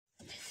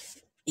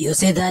You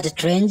see that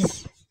trench?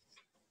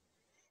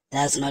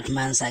 That's not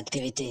man's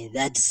activity.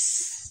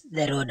 That's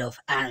the road of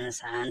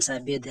ants. Ants are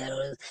built the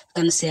road. You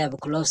can see I've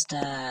closed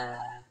the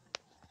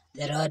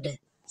road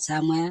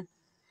somewhere.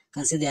 You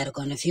can see they are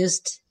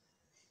confused.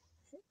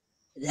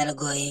 They're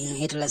going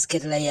Hitler,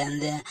 Skitler here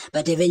and there.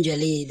 But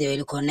eventually they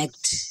will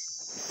connect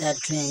that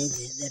trench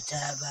that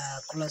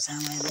have closed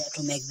somewhere there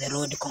to make the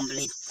road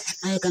complete.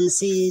 Now you can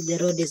see the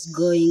road is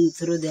going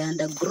through the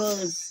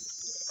undergrowth.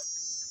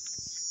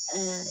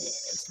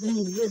 It's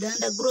going through the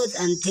undergrowth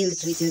until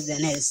it reaches the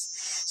nest.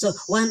 So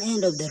one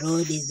end of the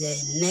road is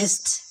the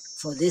nest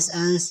for these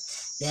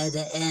ants. The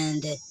other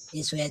end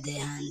is where they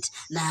hunt.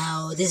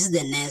 Now this is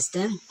the nest.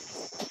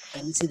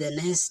 Can you see the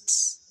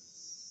nest?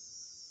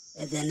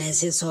 The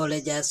nest is all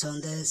just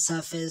on the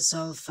surface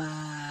of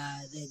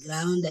the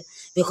ground,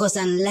 because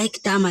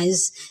unlike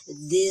termites,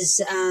 these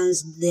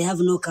ants, they have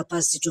no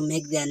capacity to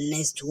make their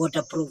nest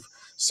waterproof,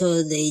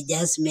 so they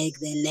just make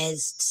the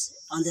nest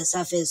on the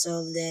surface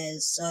of the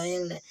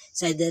soil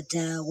so that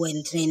when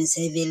it rains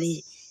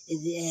heavily,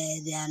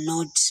 they are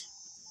not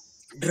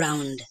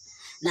drowned.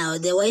 Now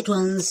the white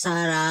ones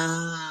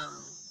are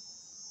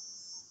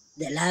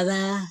the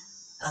larvae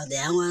or the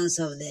young ones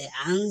of the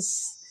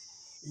ants.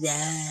 They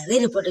are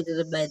really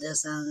protected by the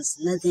suns.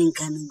 Nothing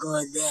can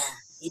go there.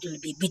 It will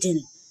be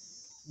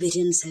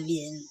beaten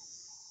severely.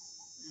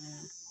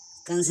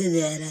 Can see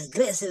they are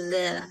aggressive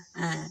there.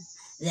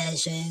 They are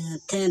showing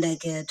tender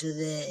care to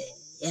the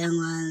young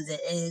ones, the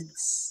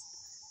eggs.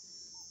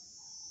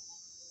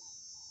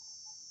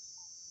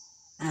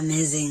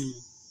 Amazing.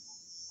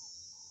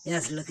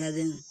 Just look at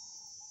them.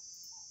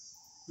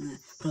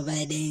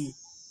 Providing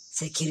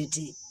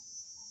security.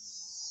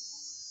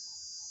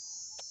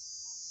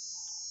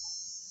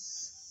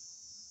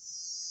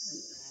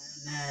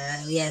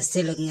 We are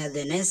still looking at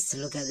the nest.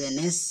 Look at the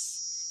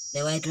nest.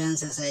 The white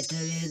ones, as I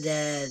told you,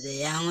 the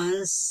young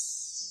ones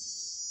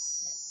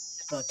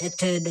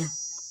protected,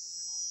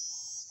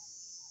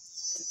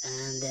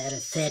 and they are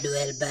fed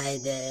well by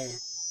the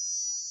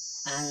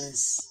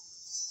ants.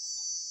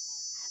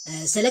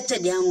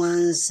 Selected young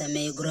ones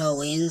may grow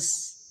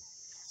wings,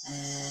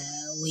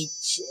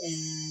 which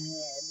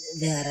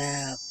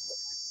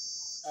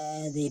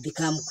they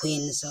become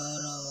queens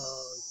or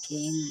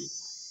king,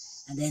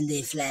 and then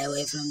they fly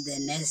away from the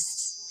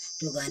nest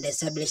to go and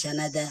establish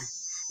another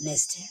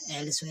nest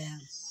elsewhere.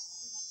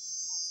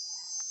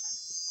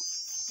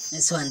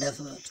 It's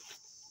wonderful.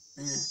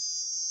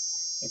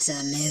 It's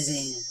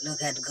amazing.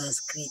 Look at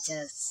ghost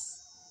creatures.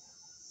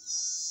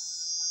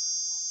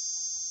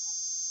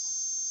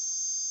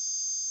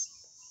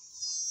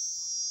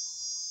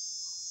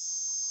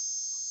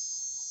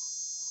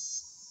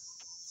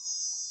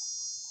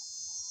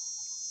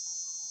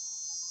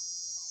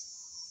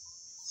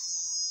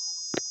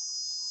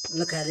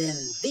 Look at them,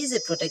 busy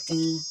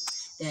protecting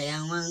their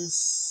young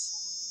ones.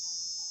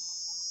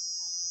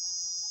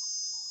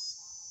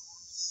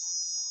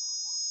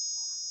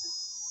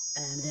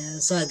 And they're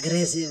so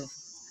aggressive.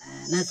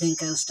 Nothing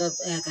can step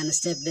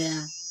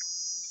there.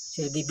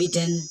 She'll be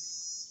beaten.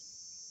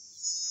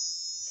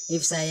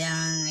 If it's a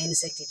young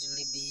insect, it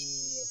will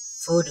be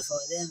food for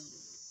them.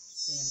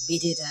 They'll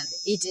beat it and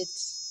eat it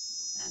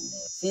and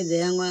feed the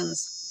young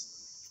ones.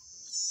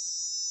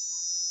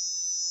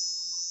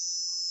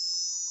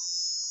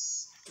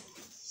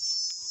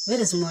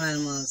 Very small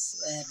animals,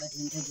 but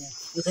intelligent.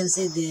 You can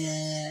see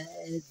the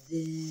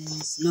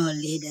snow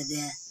leader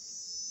there.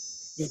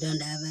 They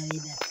don't have a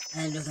leader.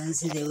 And you can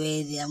see the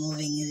way they are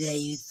moving there.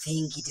 You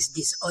think it is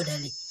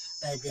disorderly,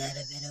 but they are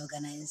very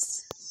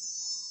organized.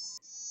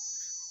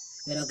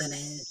 Very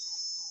organized.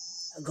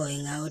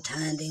 Going out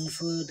hunting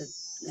food,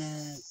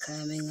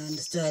 coming and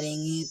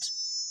storing it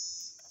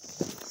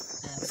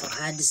for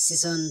hard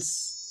seasons,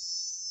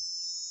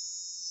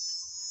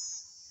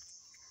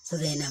 so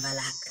they never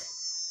lack.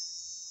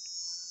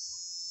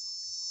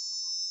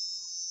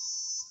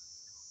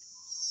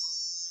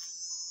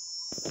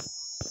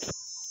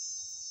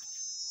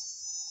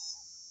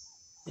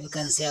 You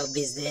can see how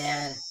busy they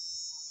are.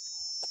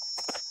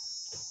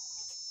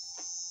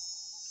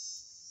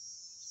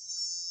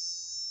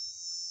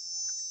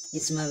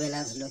 It's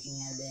marvelous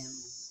looking at them.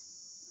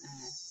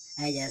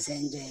 I just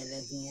enjoy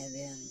looking at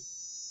them.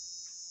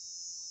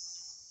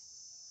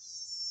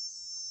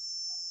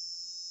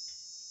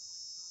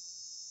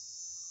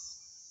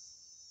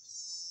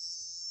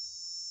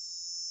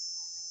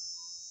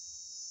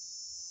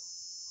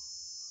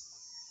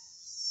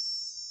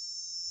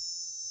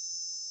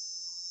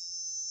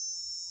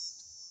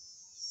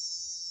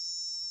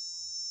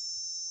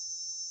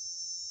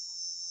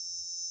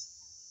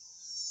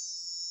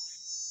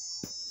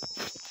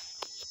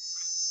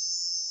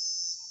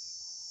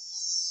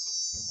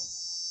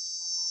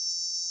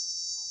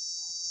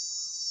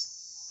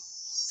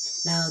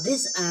 Now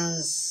these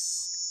ants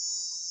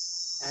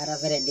are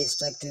very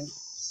destructive.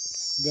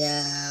 They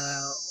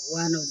are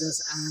one of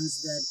those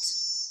ants that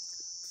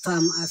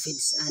farm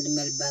aphids and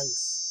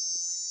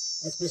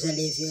mealbugs,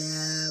 especially if you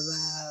have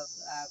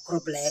a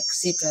crop like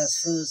citrus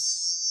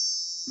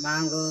fruits,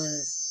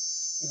 mangoes.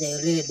 They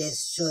really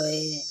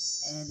destroy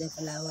the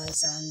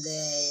flowers and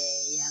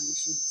the young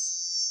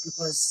shoots,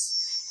 because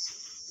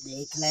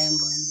they climb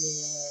on the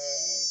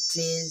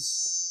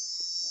trees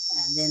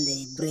and then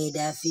they breed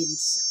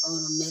aphids or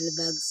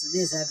mailbags.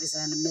 These aphids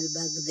and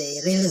mailbags, they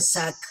really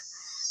suck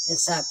the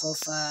sap of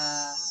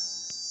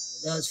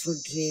those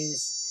fruit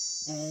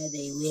trees.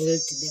 They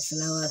wilt, the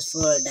flowers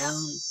fall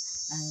down,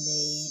 and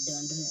they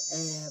don't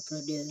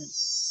produce.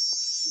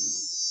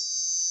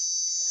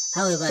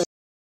 However,